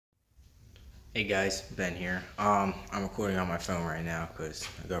Hey guys, Ben here. I'm recording on my phone right now because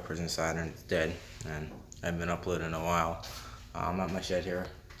I got Prison Saturn, it's dead, and I've been uploading in a while. I'm at my shed here,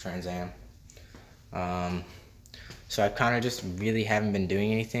 Trans Am. Um, so I kind of just really haven't been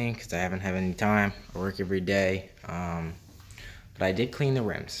doing anything because I haven't had any time. I work every day. But I did clean the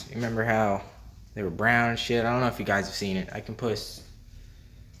rims. You remember how they were brown and shit? I don't know if you guys have seen it. I can post.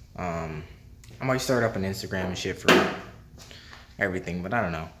 I might start up an Instagram and shit for everything, but I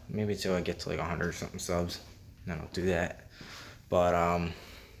don't know. Maybe until I get to like 100 or something subs, then I'll do that. But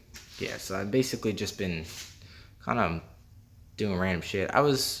yeah. So I've basically just been kind of doing random shit.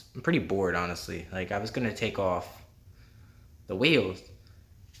 I'm pretty bored, honestly. Like I was gonna take off the wheels,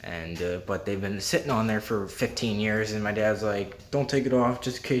 and but they've been sitting on there for 15 years, and my dad's like, "Don't take it off,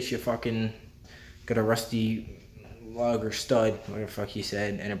 just in case you fucking got a rusty lug or stud, whatever the fuck he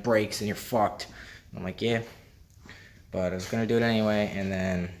said, and it breaks and you're fucked." And I'm like, "Yeah." But I was gonna do it anyway, and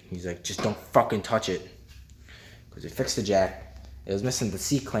then he's like, "Just don't fucking touch it," because we fixed the jack. It was missing the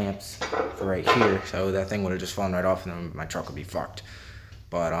C clamps for right here, so that thing would have just fallen right off, and then my truck would be fucked.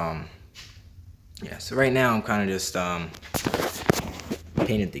 But yeah. So right now I'm kind of just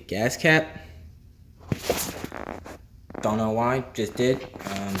painted the gas cap. Don't know why, just did.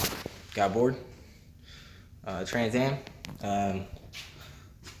 Got bored. Trans Am.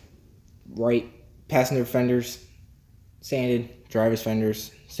 Right passenger fenders sanded, driver's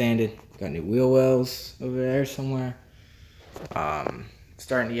fenders sanded. Got new wheel wells over there somewhere.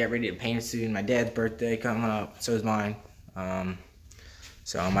 Starting to get ready to paint it soon. My dad's birthday coming up, so is mine.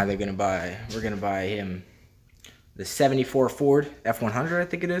 So I'm either we're gonna buy him the 74 Ford F100, I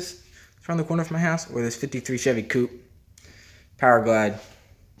think it is. It's around the corner from my house, or this 53 Chevy Coupe Power Glide.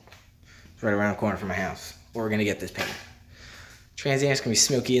 It's right around the corner from my house. Or we're gonna get this paint. Trans Am's gonna be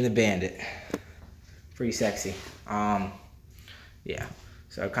Smokey and the Bandit. Pretty sexy. Yeah.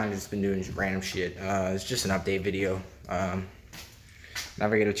 So I've kind of just been doing random shit. It's just an update video.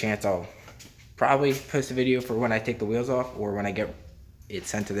 Never get a chance, I'll probably post a video for when I take the wheels off, or when I get it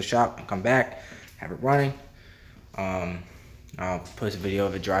sent to the shop and come back, have it running. I'll post a video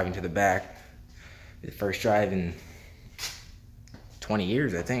of it driving to the back. The first drive in 20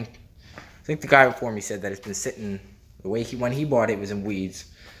 years, I think. I think the guy before me said that it's been sitting, the way when he bought it, it was in weeds.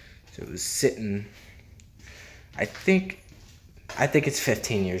 So it was sitting, I think it's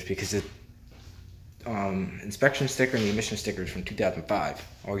 15 years, because the inspection sticker and the emission sticker is from 2005,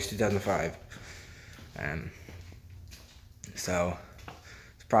 August 2005. So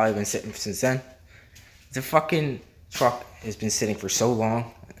it's probably been sitting since then. The fucking truck has been sitting for so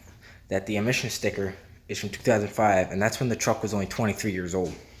long that the emission sticker is from 2005, and that's when the truck was only 23 years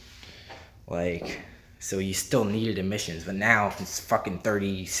old. Like, so you still needed emissions, but now it's fucking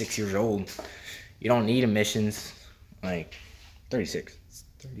 36 years old. You don't need emissions. Like 36,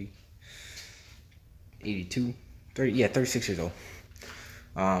 30, 82, 30, yeah, 36 years old.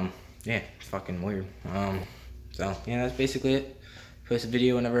 Yeah, it's fucking weird. So yeah, that's basically it. Post a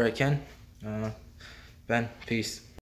video whenever I can. Ben, peace.